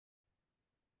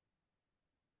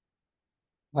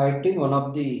I think one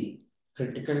of the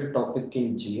critical topic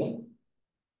in GL,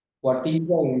 what is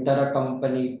the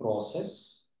intercompany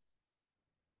process?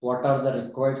 What are the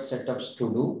required setups to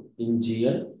do in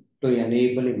GL to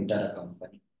enable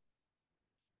intercompany?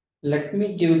 Let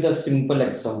me give the simple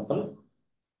example.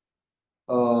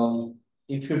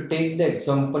 If you take the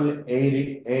example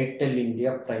Airtel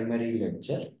India primary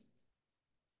ledger,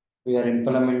 we are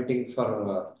implementing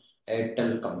for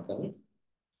Airtel company.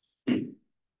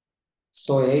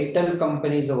 So Airtel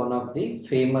company is one of the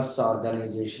famous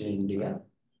organization in India,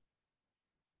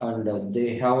 and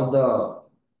they have the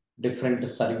different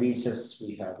services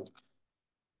we have,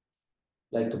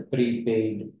 like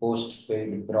prepaid,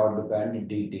 postpaid, broadband,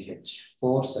 DTH,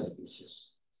 four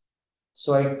services.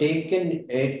 So I taken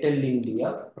Airtel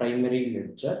India primary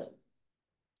ledger,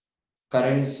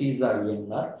 currency is the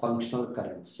INR, functional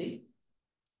currency.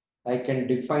 I can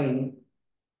define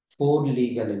four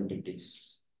legal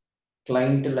entities.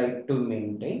 Client like to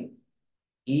maintain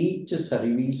each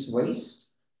service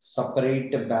wise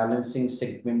separate balancing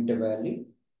segment value,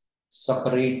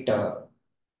 separate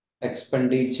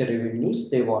expenditure revenues,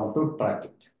 they want to track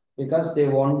it because they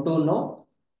want to know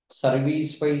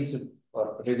service wise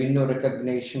revenue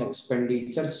recognition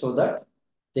expenditure so that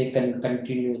they can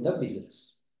continue the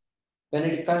business. When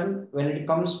it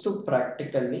comes to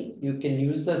practically, you can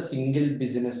use the single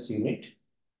business unit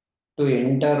to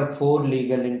enter four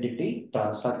legal entity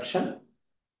transaction,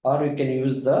 or you can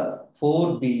use the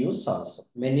four BUs also.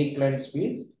 Many clients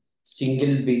use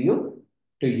single BU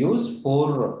to use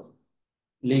four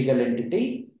legal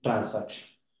entity transaction.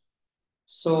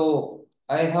 So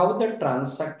I have the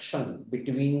transaction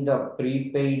between the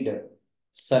prepaid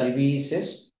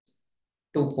services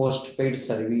to postpaid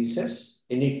services.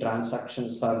 Any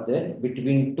transactions are there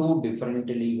between two different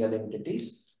legal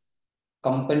entities.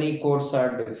 Company codes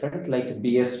are different, like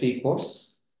BSV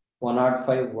codes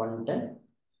 105, 110,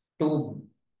 to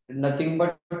nothing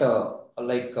but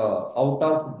out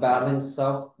of balance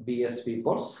of BSV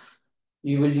codes.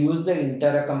 You will use the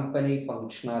intercompany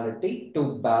functionality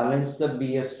to balance the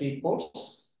BSV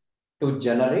codes, to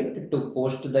generate, to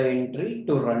post the entry,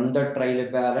 to run the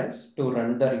trial balance, to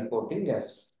run the reporting as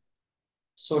well.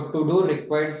 So to do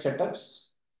required setups,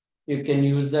 you can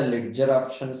use the ledger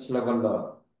options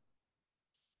level.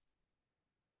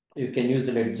 You can use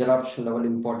the ledger option level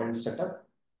important setup.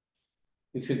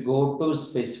 If you go to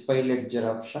specify ledger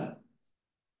option,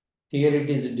 here it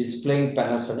is displaying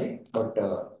Panasonic, but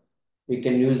we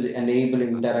can use enable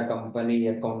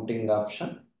intercompany accounting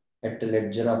option at the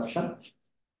ledger option.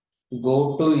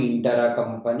 Go to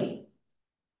intercompany.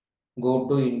 Go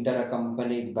to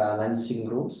intercompany balancing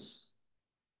rules.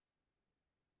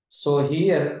 So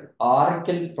here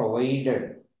Oracle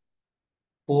provided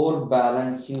four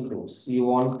balancing rules. You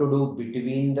want to do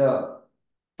between the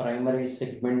primary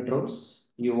segment rules.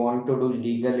 You want to do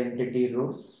legal entity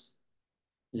rules,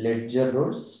 ledger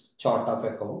rules, chart of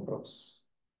account rules.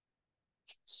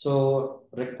 So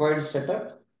required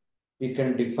setup, we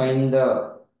can define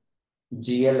the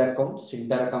GL accounts,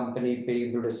 intercompany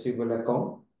payable receivable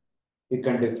account. You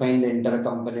can define the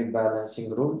intercompany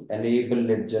balancing rule, enable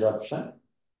ledger option.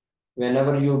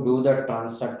 Whenever you do the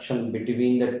transaction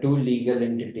between the two legal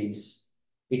entities,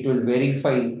 it will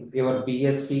verify your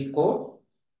BSV code.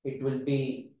 It will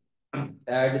be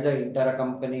add the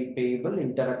intercompany payable,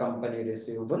 intercompany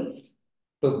receivable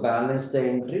to balance the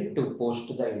entry, to post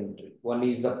the entry. One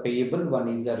is the payable, one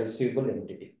is the receivable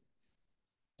entity.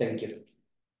 Thank you.